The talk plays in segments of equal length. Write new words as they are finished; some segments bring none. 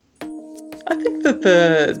I think that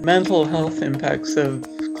the mental health impacts of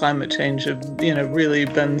climate change have, really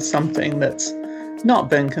been something that's not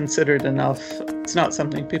been considered enough. It's not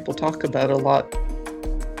something people talk about a lot.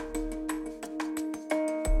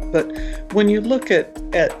 But when you look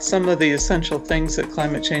at some of the essential things that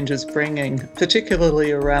climate change is bringing,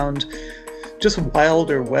 particularly around just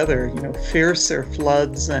wilder weather, fiercer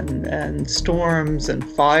floods and storms and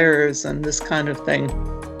fires and this kind of thing,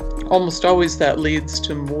 almost always that leads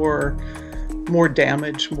to more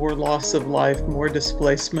damage, more loss of life, more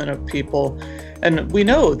displacement of people. And we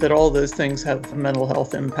know that all those things have mental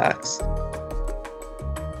health impacts.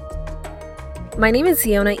 My name is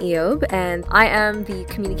Ziona Eob, and I am the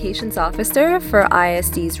Communications Officer for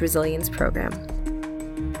ISD's Resilience Program.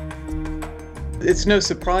 It's no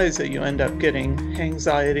surprise that you end up getting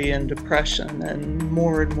anxiety and depression and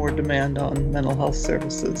more demand on mental health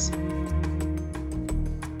services.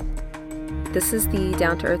 This is the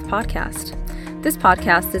Down to Earth podcast. This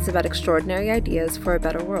podcast is about extraordinary ideas for a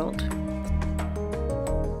better world.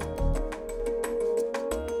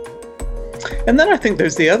 And then I think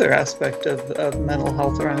there's the other aspect of mental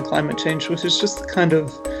health around climate change, which is just the kind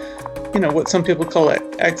of, what some people call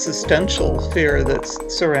existential fear that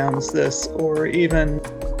surrounds this, or even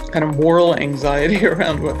kind of moral anxiety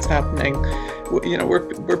around what's happening,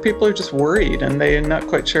 where people are just worried and they're not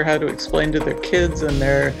quite sure how to explain to their kids, and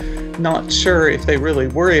they're not sure if they really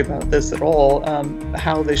worry about this at all,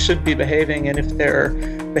 how they should be behaving, and if their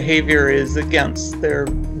behavior is against their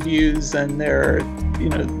views and their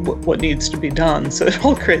what needs to be done. So it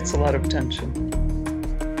all creates a lot of tension.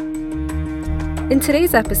 In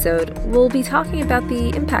today's episode, we'll be talking about the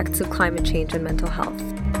impacts of climate change on mental health.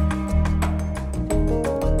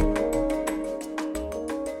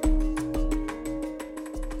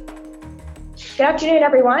 Good afternoon,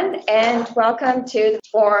 everyone, and welcome to the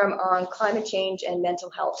Forum on Climate Change and Mental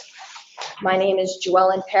Health. My name is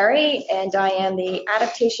Joellen Perry, and I am the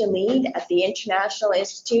Adaptation Lead at the International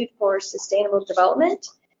Institute for Sustainable Development.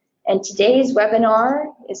 And today's webinar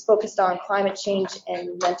is focused on climate change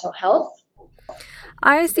and mental health.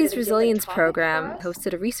 ISD's Resilience Program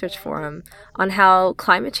hosted a research forum on how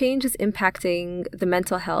climate change is impacting the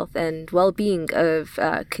mental health and well-being of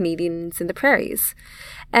Canadians in the prairies.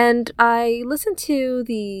 And I listened to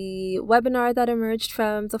the webinar that emerged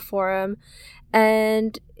from the forum,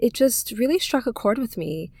 and it just really struck a chord with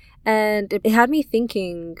me. And it had me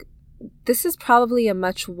thinking, this is probably a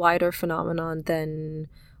much wider phenomenon than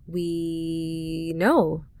we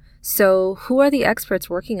know. So who are the experts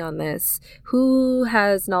working on this? Who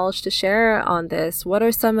has knowledge to share on this? What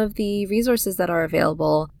are some of the resources that are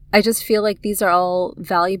available? I just feel like these are all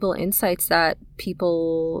valuable insights that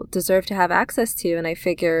people deserve to have access to. And I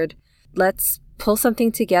figured, let's pull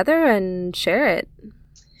something together and share it.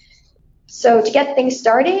 So to get things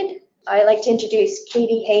started, I'd like to introduce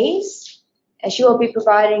Katie Hayes, and she will be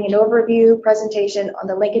providing an overview presentation on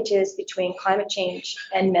the linkages between climate change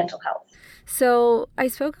and mental health. So I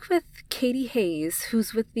spoke with Katie Hayes,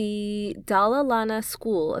 who's with the Dalla Lana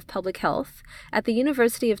School of Public Health at the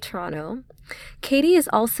University of Toronto. Katie is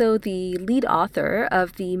also the lead author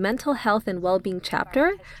of the Mental Health and Wellbeing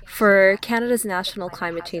chapter for Canada's National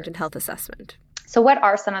Climate Change and Health Assessment. So what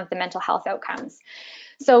are some of the mental health outcomes?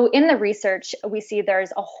 So in the research, we see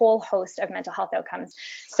there's a whole host of mental health outcomes.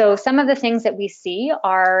 So some of the things that we see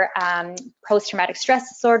are post-traumatic stress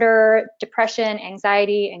disorder, depression,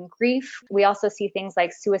 anxiety, and grief. We also see things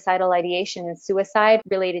like suicidal ideation and suicide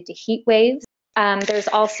related to heat waves. There's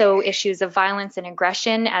also issues of violence and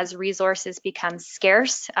aggression as resources become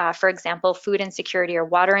scarce. For example, food insecurity or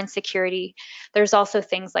water insecurity. There's also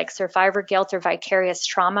things like survivor guilt or vicarious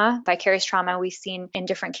trauma. Vicarious trauma we've seen in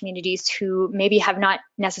different communities who maybe have not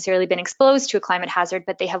necessarily been exposed to a climate hazard,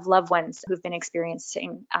 but they have loved ones who've been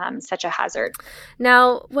experiencing such a hazard.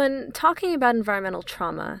 Now, when talking about environmental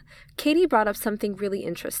trauma, Katie brought up something really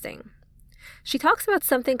interesting. She talks about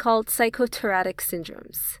something called psychoterratic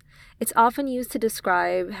syndromes. It's often used to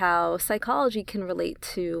describe how psychology can relate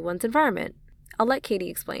to one's environment. I'll let Katie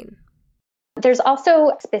explain. There's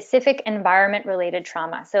also specific environment-related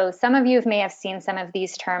trauma. So some of you may have seen some of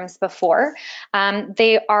these terms before.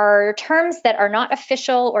 They are terms that are not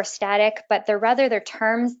official or static, but they're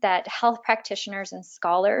terms that health practitioners and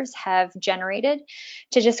scholars have generated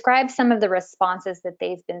to describe some of the responses that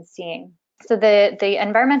they've been seeing. So the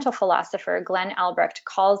environmental philosopher Glenn Albrecht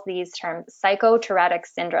calls these terms psychoterratic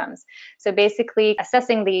syndromes. So basically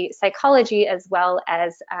assessing the psychology as well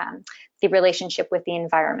as the relationship with the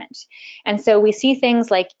environment. And so we see things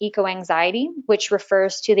like eco-anxiety, which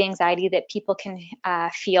refers to the anxiety that people can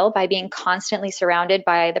feel by being constantly surrounded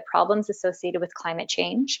by the problems associated with climate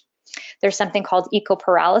change. There's something called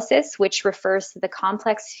eco-paralysis, which refers to the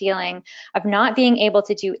complex feeling of not being able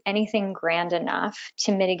to do anything grand enough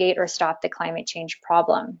to mitigate or stop the climate change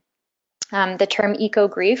problem. The term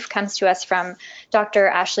eco-grief comes to us from Dr.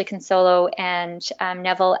 Ashley Consolo and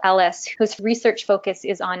Neville Ellis, whose research focus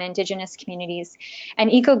is on Indigenous communities. And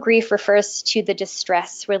eco-grief refers to the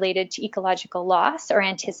distress related to ecological loss or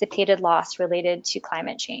anticipated loss related to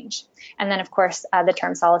climate change. And then, of course, the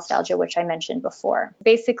term solastalgia, which I mentioned before.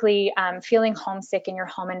 Basically, feeling homesick in your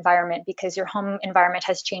home environment because your home environment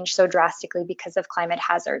has changed so drastically because of climate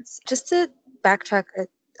hazards. Just to backtrack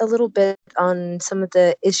a little bit on some of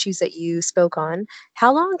the issues that you spoke on,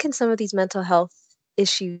 how long can some of these mental health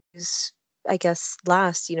issues, I guess,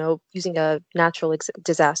 last, using a natural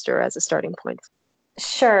disaster as a starting point?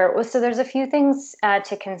 Sure. Well, so there's a few things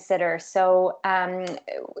to consider. So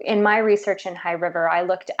in my research in High River, I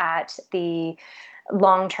looked at the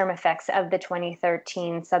long-term effects of the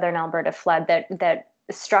 2013 Southern Alberta flood that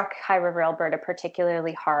struck High River, Alberta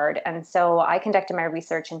particularly hard. And so I conducted my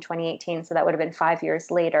research in 2018, so that would have been 5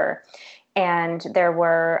 years later. And there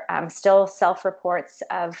were still self-reports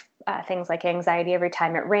of things like anxiety every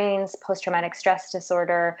time it rains, post-traumatic stress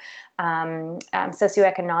disorder,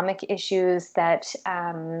 socioeconomic issues that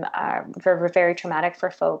were very traumatic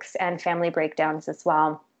for folks, and family breakdowns as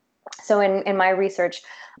well. So in my research,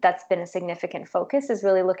 that's been a significant focus, is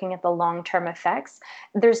really looking at the long-term effects.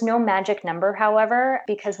 There's no magic number, however,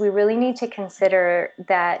 because we really need to consider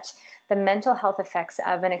that the mental health effects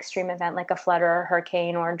of an extreme event like a flood or a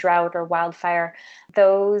hurricane or drought or wildfire,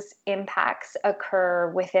 those impacts occur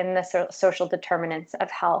within the social determinants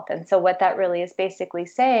of health. And so what that really is basically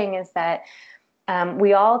saying is that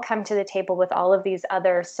we all come to the table with all of these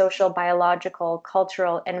other social, biological,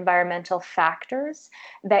 cultural, environmental factors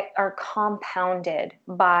that are compounded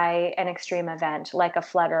by an extreme event like a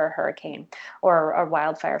flood or a hurricane or a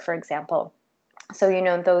wildfire, for example. So,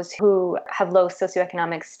 those who have low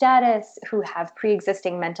socioeconomic status, who have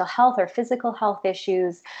pre-existing mental health or physical health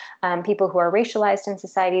issues, people who are racialized in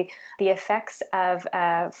society, the effects of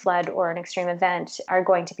a flood or an extreme event are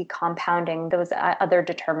going to be compounding those other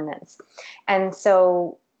determinants. And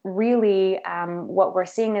so really what we're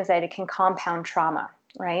seeing is that it can compound trauma.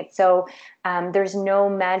 Right. So there's no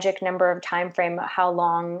magic number of time frame how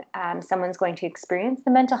long someone's going to experience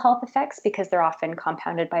the mental health effects, because they're often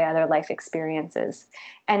compounded by other life experiences.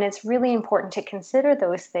 And it's really important to consider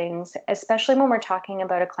those things, especially when we're talking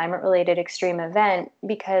about a climate-related extreme event,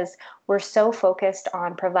 because we're so focused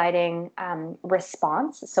on providing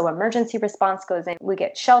response. So emergency response goes in, we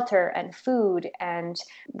get shelter and food and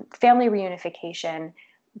family reunification.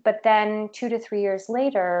 But then 2 to 3 years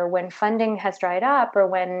later, when funding has dried up or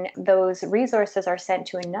when those resources are sent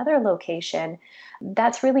to another location,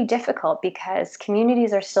 that's really difficult because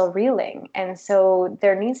communities are still reeling. And so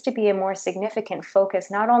there needs to be a more significant focus,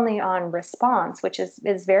 not only on response, which is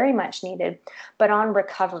very much needed, but on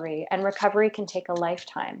recovery. And recovery can take a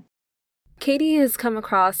lifetime. Katie has come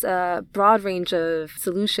across a broad range of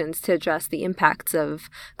solutions to address the impacts of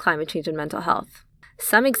climate change and mental health.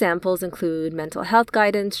 Some examples include mental health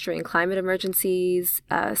guidance during climate emergencies,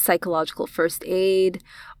 psychological first aid,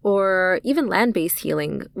 or even land-based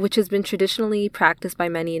healing, which has been traditionally practiced by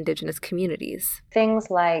many Indigenous communities. Things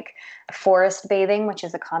like forest bathing, which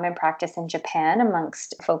is a common practice in Japan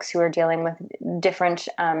amongst folks who are dealing with different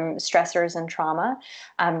stressors and trauma,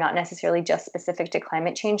 not necessarily just specific to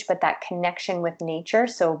climate change, but that connection with nature.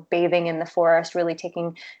 So bathing in the forest, really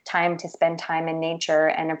taking time to spend time in nature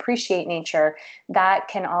and appreciate nature, that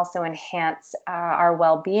can also enhance our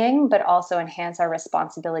well-being, but also enhance our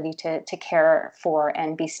responsibility to care for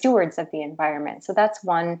and be stewards of the environment. So that's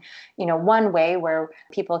one way where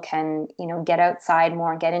people can, get outside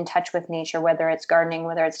more, get in touch with nature, whether it's gardening,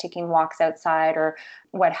 whether it's taking walks outside or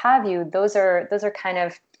what have you. Those are kind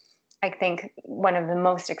of, I think, one of the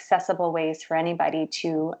most accessible ways for anybody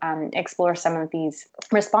to explore some of these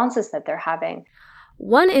responses that they're having.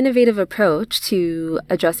 One innovative approach to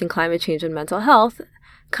addressing climate change and mental health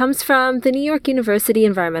comes from the New York University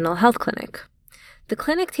Environmental Health Clinic. The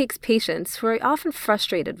clinic takes patients who are often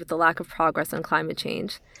frustrated with the lack of progress on climate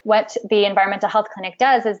change. What the Environmental Health Clinic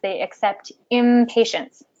does is they accept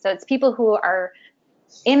impatience. So it's people who are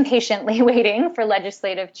impatiently waiting for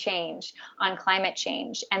legislative change on climate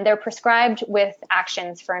change, and they're prescribed with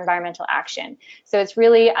actions for environmental action. So it's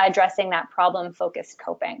really addressing that problem-focused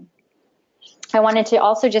coping. I wanted to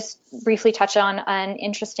also just briefly touch on an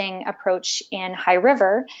interesting approach in High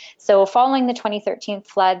River. So following the 2013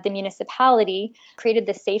 flood, the municipality created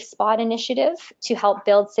the Safe Spot initiative to help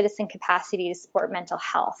build citizen capacity to support mental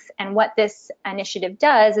health. And what this initiative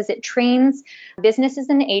does is it trains businesses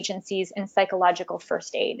and agencies in psychological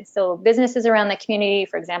first aid. So businesses around the community,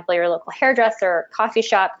 for example, your local hairdresser or coffee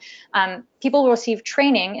shop, people will receive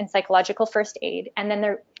training in psychological first aid, and then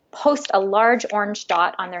they're post a large orange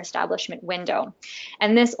dot on their establishment window.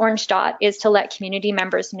 And this orange dot is to let community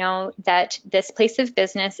members know that this place of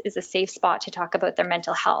business is a safe spot to talk about their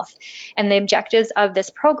mental health. And the objectives of this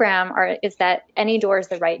program is that any door is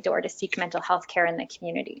the right door to seek mental health care in the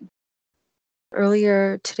community.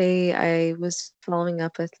 Earlier today, I was following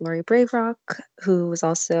up with Lori Braverock, who was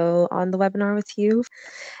also on the webinar with you.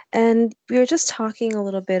 And we were just talking a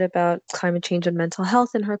little bit about climate change and mental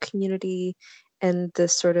health in her community, and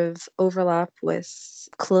this sort of overlap with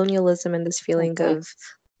colonialism and this feeling of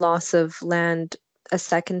loss of land a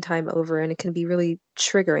second time over, and it can be really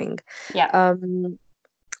triggering. Yeah.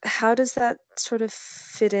 How does that sort of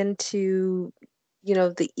fit into,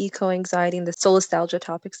 the eco-anxiety and the solastalgia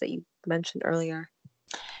topics that you mentioned earlier?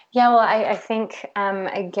 Yeah, well, I think,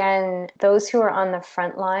 again, those who are on the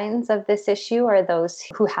front lines of this issue are those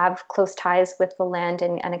who have close ties with the land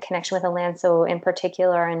and a connection with the land. So in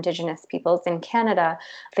particular, Indigenous peoples in Canada,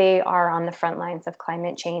 they are on the front lines of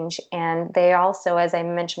climate change. And they also, as I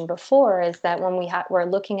mentioned before, is that when we're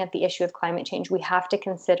looking at the issue of climate change, we have to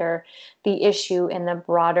consider the issue in the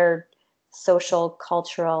broader social,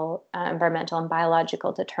 cultural, environmental, and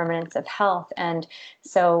biological determinants of health. And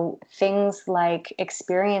so things like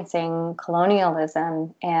experiencing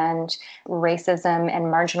colonialism and racism and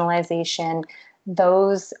marginalization,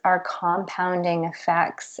 those are compounding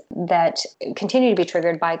effects that continue to be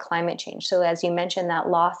triggered by climate change. So as you mentioned, that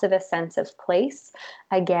loss of a sense of place,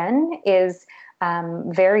 again, is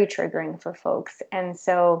very triggering for folks. And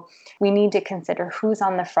so we need to consider who's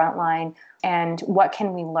on the front line and what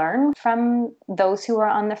can we learn from those who are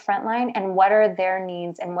on the front line, and what are their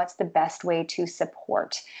needs and what's the best way to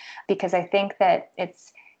support. Because I think that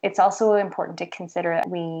it's also important to consider that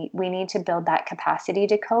we need to build that capacity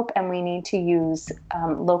to cope, and we need to use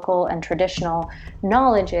local and traditional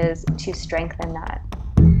knowledges to strengthen that.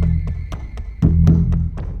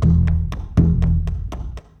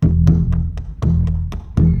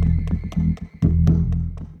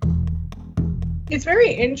 It's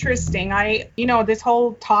very interesting. This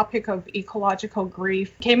whole topic of ecological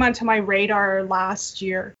grief came onto my radar last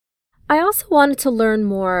year. I also wanted to learn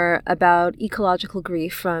more about ecological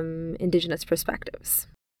grief from Indigenous perspectives.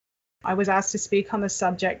 I was asked to speak on the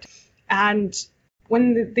subject, and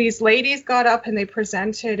when these ladies got up and they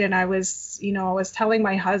presented, and I was telling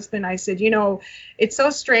my husband, I said, it's so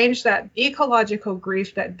strange that ecological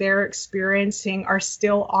grief that they're experiencing are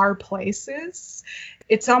still our places.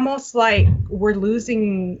 It's almost like we're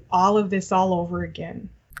losing all of this all over again.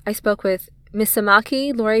 I spoke with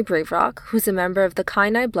Misamaki Lori Braverock, who's a member of the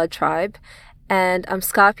Kainai Blood Tribe, and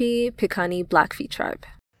Amskapi Piikani Blackfeet Tribe.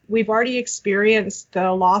 We've already experienced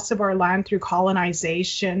the loss of our land through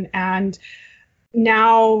colonization, and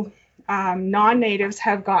now non-natives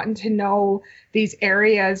have gotten to know these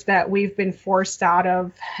areas that we've been forced out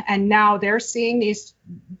of, and now they're seeing these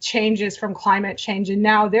changes from climate change, and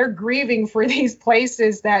now they're grieving for these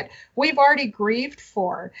places that we've already grieved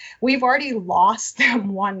for. We've already lost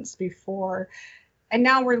them once before, and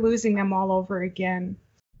now we're losing them all over again.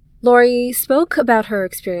 Lori spoke about her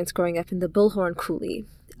experience growing up in the Bullhorn Coulee,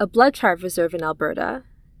 a blood tribe reserve in Alberta,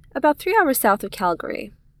 about 3 hours south of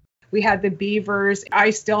Calgary. We had the beavers.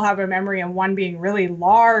 I still have a memory of one being really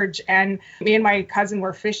large, and me and my cousin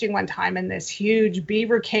were fishing one time, and this huge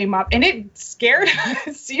beaver came up, and it scared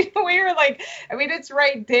us. We were like, it's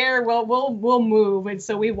right there. Well, we'll move. And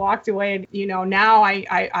so we walked away. And now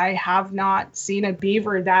I have not seen a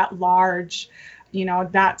beaver that large,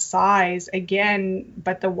 that size again,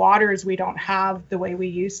 but the waters we don't have the way we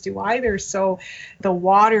used to either. So the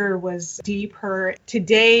water was deeper.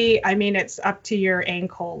 Today, it's up to your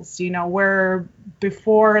ankles, where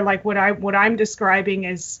before, like what I'm describing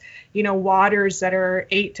is, waters that are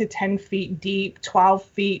 8 to 10 feet deep, 12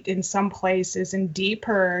 feet in some places, and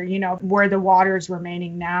deeper, where the water is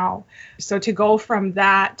remaining now. So to go from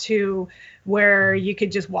that to where you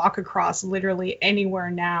could just walk across literally anywhere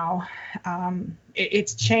now,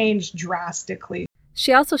 it's changed drastically.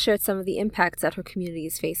 She also shared some of the impacts that her community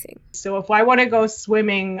is facing. So if I want to go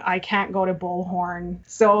swimming, I can't go to Bullhorn.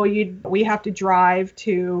 So we have to drive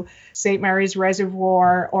to St. Mary's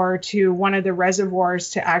Reservoir or to one of the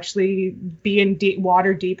reservoirs to actually be in deep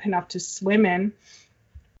water deep enough to swim in.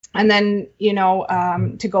 And then,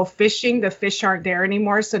 to go fishing, the fish aren't there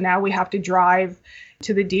anymore. So now we have to drive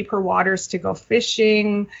to the deeper waters to go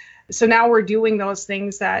fishing. So now we're doing those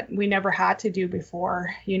things that we never had to do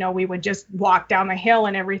before. We would just walk down the hill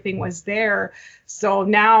and everything was there. So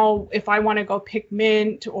now if I want to go pick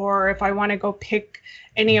mint, or if I want to go pick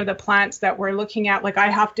any of the plants that we're looking at, like, I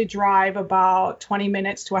have to drive about 20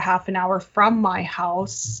 minutes to a half an hour from my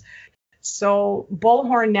house. So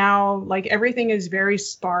Bullhorn now, like, everything is very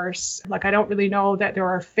sparse. Like, I don't really know that there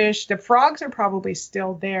are fish. The frogs are probably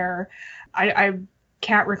still there. I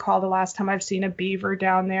can't recall the last time I've seen a beaver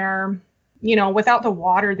down there. Without the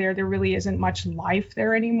water there really isn't much life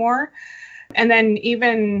there anymore. And then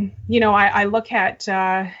even, I look at,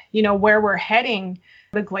 where we're heading.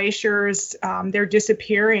 The glaciers, they're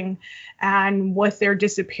disappearing. And with their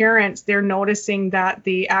disappearance, they're noticing that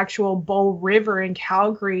the actual Bow River in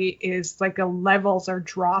Calgary is like the levels are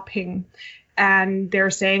dropping. And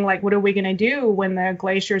they're saying, like, what are we going to do when the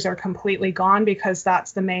glaciers are completely gone? Because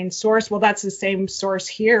that's the main source. Well, that's the same source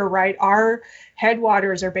here, right? Our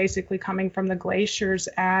headwaters are basically coming from the glaciers.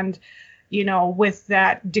 And with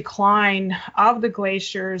that decline of the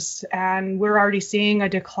glaciers, and we're already seeing a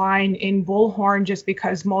decline in Bullhorn just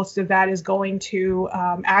because most of that is going to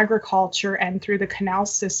agriculture and through the canal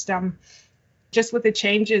system. Just with the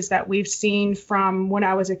changes that we've seen from when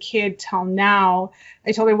I was a kid till now,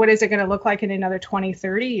 I told her, what is it going to look like in another 20,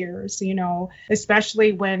 30 years,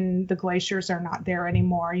 especially when the glaciers are not there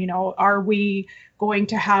anymore? Are we going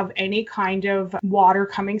to have any kind of water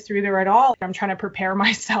coming through there at all? I'm trying to prepare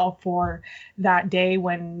myself for that day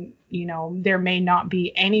when, there may not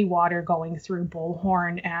be any water going through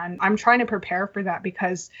Bullhorn. And I'm trying to prepare for that,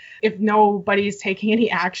 because if nobody's taking any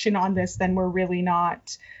action on this, then we're really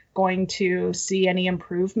not going to see any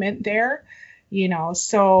improvement there,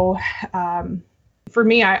 So for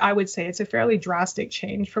me, I would say it's a fairly drastic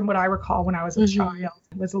change from what I recall when I was a child.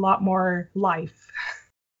 It was a lot more life.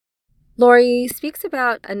 Lori speaks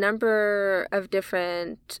about a number of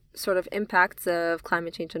different sort of impacts of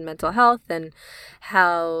climate change on mental health and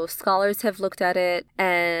how scholars have looked at it.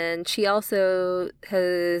 And she also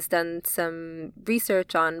has done some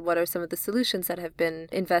research on what are some of the solutions that have been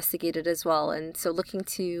investigated as well. And so looking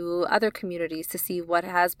to other communities to see what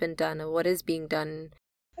has been done and what is being done.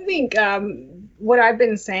 I think what I've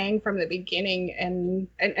been saying from the beginning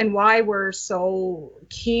and why we're so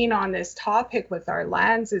keen on this topic with our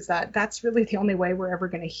lands is that that's really the only way we're ever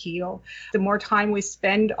going to heal. The more time we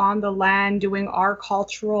spend on the land doing our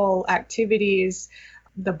cultural activities,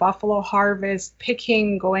 the buffalo harvest,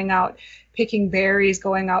 going out picking berries,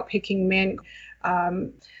 going out picking mint,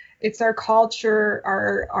 it's our culture,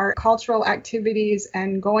 our cultural activities,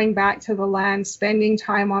 and going back to the land, spending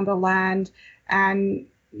time on the land, and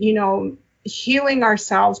healing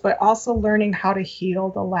ourselves, but also learning how to heal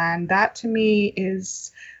the land. That to me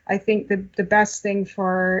is, I think, the best thing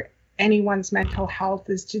for anyone's mental health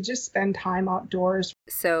is to just spend time outdoors.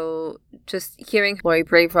 So just hearing Lori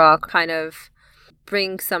Brave Rock kind of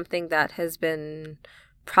bring something that has been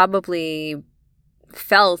probably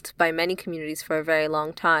felt by many communities for a very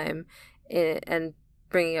long time and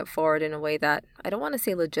bringing it forward in a way that I don't want to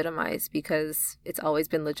say legitimized, because it's always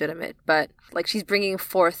been legitimate, but like she's bringing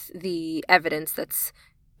forth the evidence that's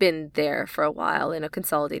been there for a while in a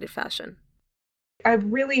consolidated fashion. I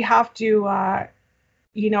really have to,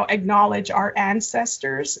 acknowledge our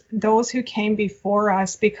ancestors, those who came before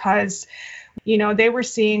us, because, they were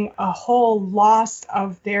seeing a whole loss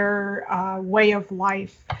of their way of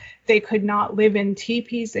life. They could not live in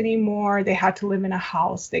teepees anymore. They had to live in a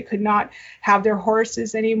house. They could not have their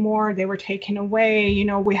horses anymore. They were taken away.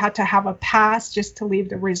 We had to have a pass just to leave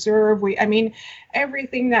the reserve.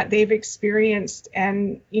 Everything that they've experienced.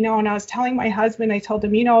 And, and I was telling my husband, I told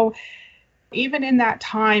him, even in that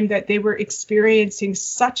time that they were experiencing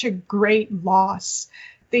such a great loss,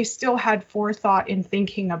 they still had forethought in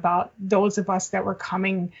thinking about those of us that were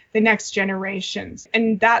coming, the next generations.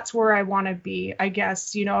 And that's where I want to be, I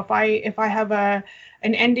guess. If I have an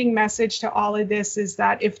ending message to all of this, is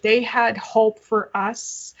that if they had hope for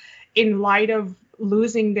us in light of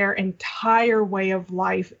losing their entire way of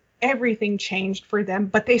life, everything changed for them,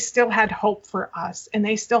 but they still had hope for us and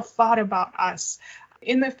they still thought about us.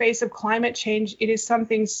 In the face of climate change, it is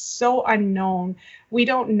something so unknown. We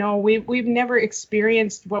don't know. We've never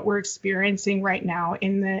experienced what we're experiencing right now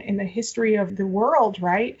in the history of the world,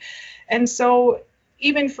 right? And so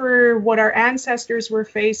even for what our ancestors were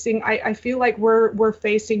facing, I feel like we're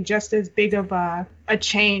facing just as big of a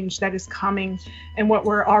change that is coming, and what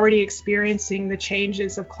we're already experiencing, the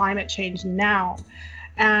changes of climate change now.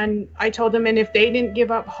 And I told them, and if they didn't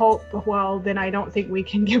give up hope, well, then I don't think we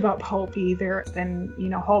can give up hope either. Then,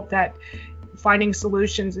 hope that finding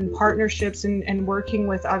solutions and partnerships and working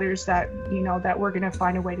with others that, that we're going to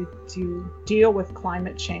find a way to deal with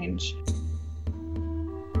climate change.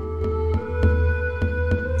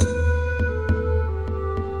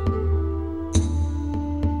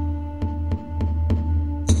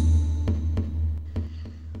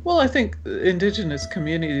 Well, I think Indigenous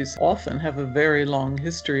communities often have a very long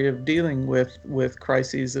history of dealing with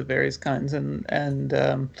crises of various kinds, and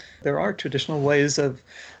there are traditional ways of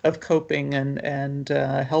coping and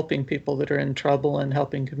helping people that are in trouble and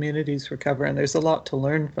helping communities recover, and there's a lot to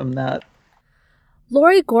learn from that.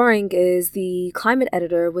 Lori Goring is the climate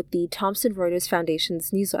editor with the Thomson Reuters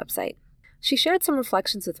Foundation's news website. She shared some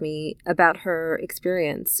reflections with me about her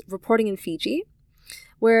experience reporting in Fiji,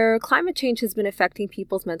 where climate change has been affecting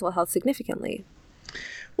people's mental health significantly.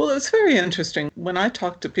 Well, it was very interesting. When I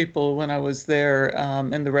talked to people when I was there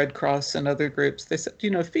in the Red Cross and other groups, they said,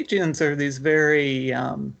 Fijians are these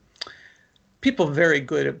people very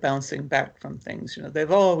good at bouncing back from things.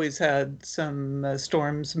 They've always had some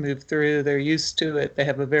storms move through. They're used to it. They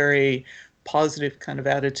have a very positive kind of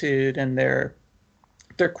attitude, and they're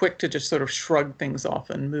quick to just sort of shrug things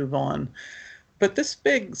off and move on. But this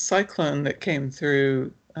big cyclone that came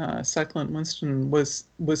through, Cyclone Winston, was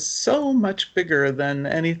so much bigger than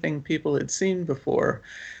anything people had seen before,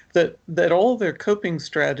 that all their coping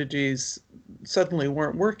strategies suddenly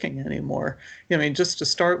weren't working anymore. Just to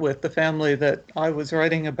start with, the family that I was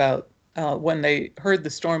writing about, when they heard the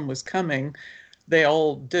storm was coming, they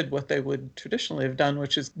all did what they would traditionally have done,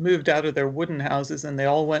 which is moved out of their wooden houses, and they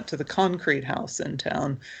all went to the concrete house in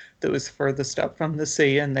town that was furthest up from the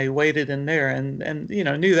sea, and they waited in there and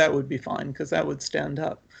knew that would be fine because that would stand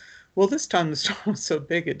up. Well, this time the storm was so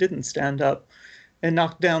big it didn't stand up and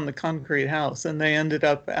knocked down the concrete house, and they ended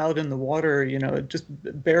up out in the water, just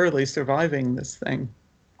barely surviving this thing.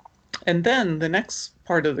 And then the next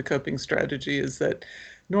part of the coping strategy is that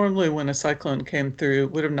normally when a cyclone came through,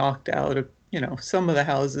 it would have knocked out some of the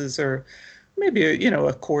houses, or maybe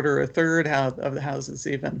a quarter, a third of the houses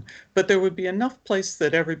even. But there would be enough place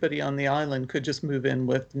that everybody on the island could just move in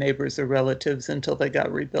with neighbors or relatives until they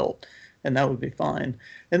got rebuilt, and that would be fine.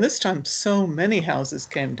 And this time, so many houses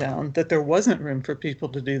came down that there wasn't room for people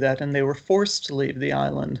to do that, and they were forced to leave the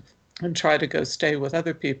island and try to go stay with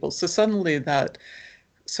other people. So suddenly that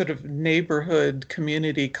sort of neighborhood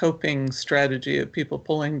community coping strategy of people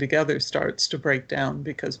pulling together starts to break down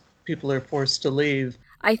because people are forced to leave.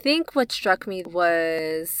 I think what struck me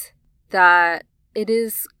was that it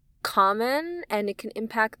is common and it can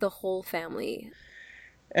impact the whole family.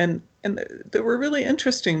 And there were really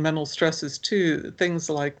interesting mental stresses too. Things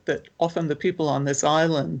like that often the people on this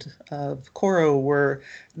island of Koro were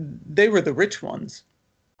the rich ones.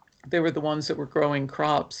 They were the ones that were growing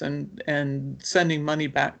crops and sending money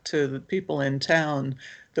back to the people in town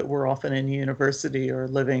that were often in university or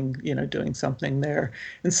living, doing something there.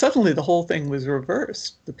 And suddenly the whole thing was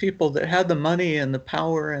reversed. The people that had the money and the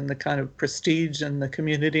power and the kind of prestige in the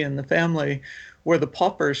community and the family were the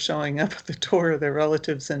paupers showing up at the door of their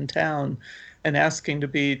relatives in town and asking to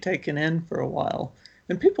be taken in for a while.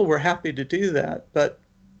 And people were happy to do that, but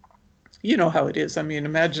you know how it is.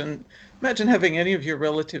 Imagine having any of your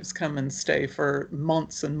relatives come and stay for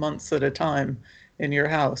months and months at a time in your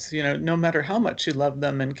house. No matter how much you love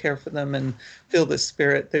them and care for them and feel the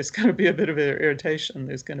spirit, there's going to be a bit of irritation.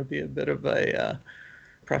 There's going to be a bit of a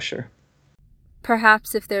pressure.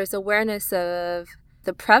 Perhaps if there's awareness of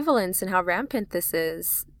the prevalence and how rampant this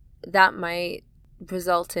is, that might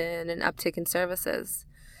result in an uptick in services.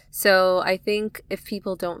 So I think if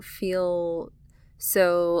people don't feel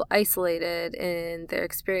so isolated in their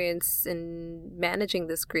experience in managing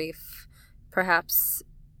this grief, perhaps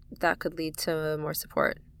that could lead to more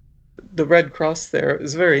support. The Red Cross there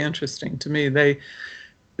is very interesting to me. The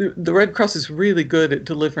Red Cross is really good at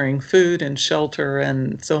delivering food and shelter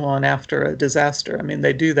and so on after a disaster.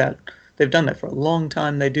 They do that. They've done that for a long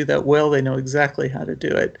time. They do that well. They know exactly how to do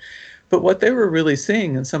it. But what they were really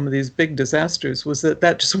seeing in some of these big disasters was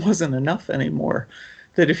that just wasn't enough anymore.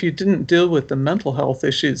 That if you didn't deal with the mental health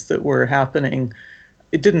issues that were happening,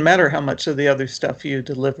 it didn't matter how much of the other stuff you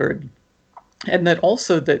delivered. And that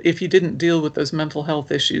also that if you didn't deal with those mental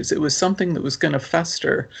health issues, it was something that was going to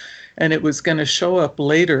fester, and it was going to show up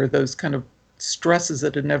later, those kind of stresses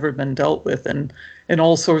that had never been dealt with, and in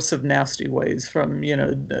all sorts of nasty ways, from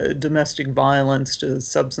domestic violence to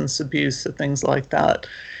substance abuse to things like that.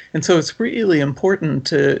 And so it's really important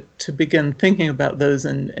to begin thinking about those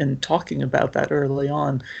and talking about that early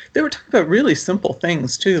on. They were talking about really simple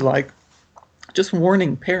things too, like just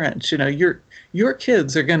warning parents, your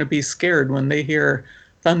kids are going to be scared when they hear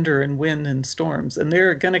thunder and wind and storms, and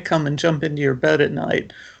they're going to come and jump into your bed at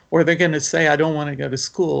night, or they're going to say, I don't want to go to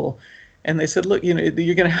school. And they said, look, you're going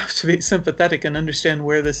to have to be sympathetic and understand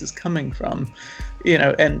where this is coming from,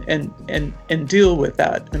 and deal with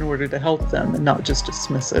that in order to help them and not just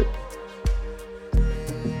dismiss it.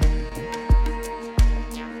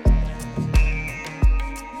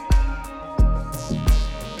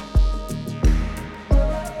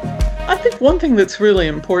 I think one thing that's really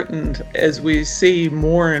important as we see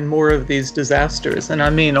more and more of these disasters, and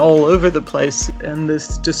I mean all over the place, and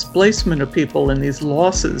this displacement of people and these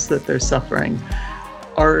losses that they're suffering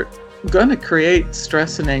are going to create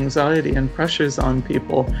stress and anxiety and pressures on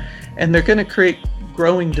people, and they're going to create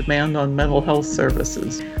growing demand on mental health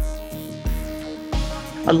services.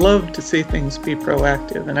 I love to see things be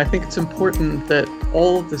proactive, and I think it's important that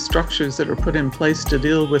all of the structures that are put in place to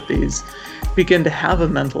deal with these begin to have a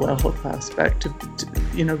mental health aspect, to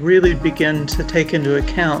really begin to take into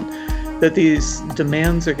account that these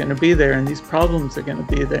demands are going to be there and these problems are going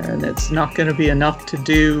to be there, and it's not going to be enough to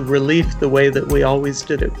do relief the way that we always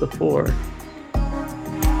did it before.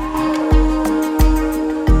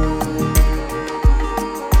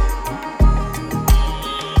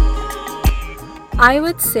 I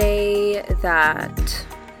would say that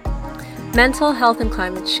mental health and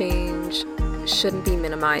climate change shouldn't be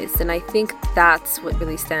minimized, and I think that's what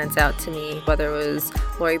really stands out to me, whether it was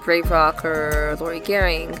Lori Braverock or Lori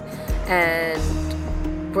Gehring. And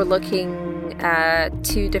we're looking at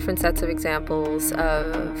two different sets of examples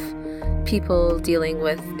of people dealing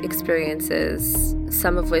with experiences,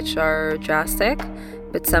 some of which are drastic,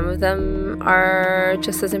 but some of them are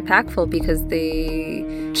just as impactful because they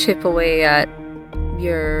chip away at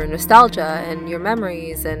your nostalgia and your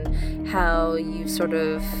memories and how you sort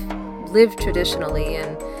of lived traditionally,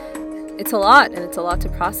 and it's a lot to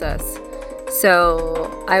process.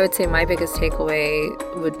 So I would say my biggest takeaway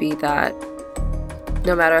would be that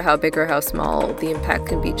no matter how big or how small, the impact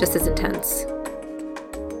can be just as intense.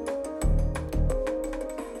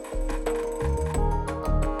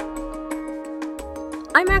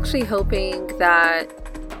 I'm actually hoping that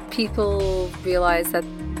people realize that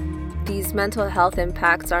these mental health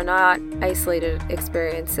impacts are not isolated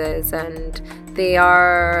experiences, and they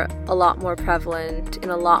are a lot more prevalent in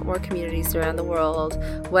a lot more communities around the world,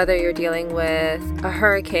 whether you're dealing with a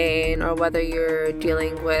hurricane or whether you're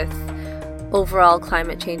dealing with overall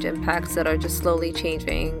climate change impacts that are just slowly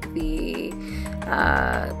changing the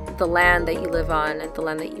land that you live on and the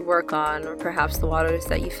land that you work on, or perhaps the waters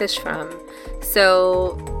that you fish from.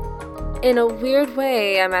 So in a weird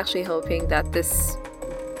way, I'm actually hoping that this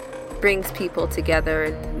brings people together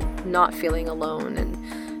and not feeling alone and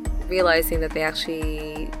realizing that they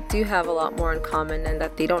actually do have a lot more in common and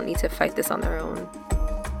that they don't need to fight this on their own.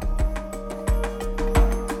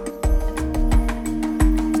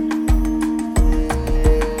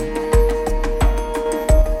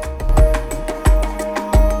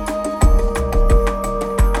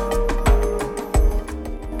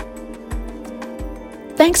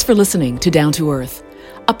 Thanks for listening to Down to Earth,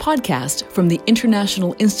 a podcast from the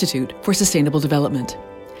International Institute for Sustainable Development.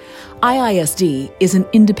 IISD is an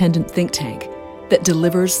independent think tank that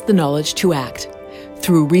delivers the knowledge to act.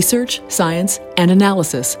 Through research, science, and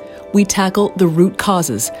analysis, we tackle the root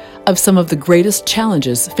causes of some of the greatest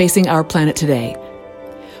challenges facing our planet today.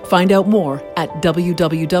 Find out more at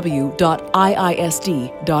www.iisd.org.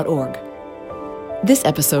 This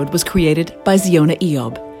episode was created by Ziona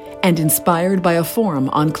Eob and inspired by a forum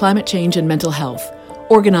on climate change and mental health,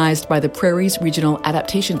 organized by the Prairies Regional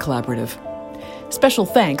Adaptation Collaborative. Special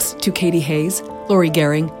thanks to Katie Hayes, Lori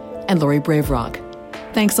Gehring, and Lori Braverock.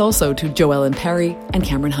 Thanks also to Joellen Perry and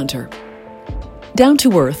Cameron Hunter. Down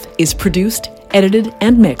to Earth is produced, edited,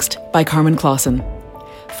 and mixed by Carmen Clausen.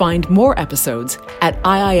 Find more episodes at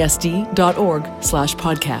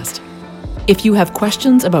iisd.org/podcast. If you have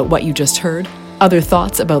questions about what you just heard, other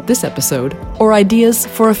thoughts about this episode, or ideas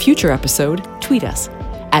for a future episode, tweet us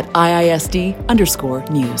at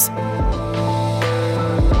IISD_news.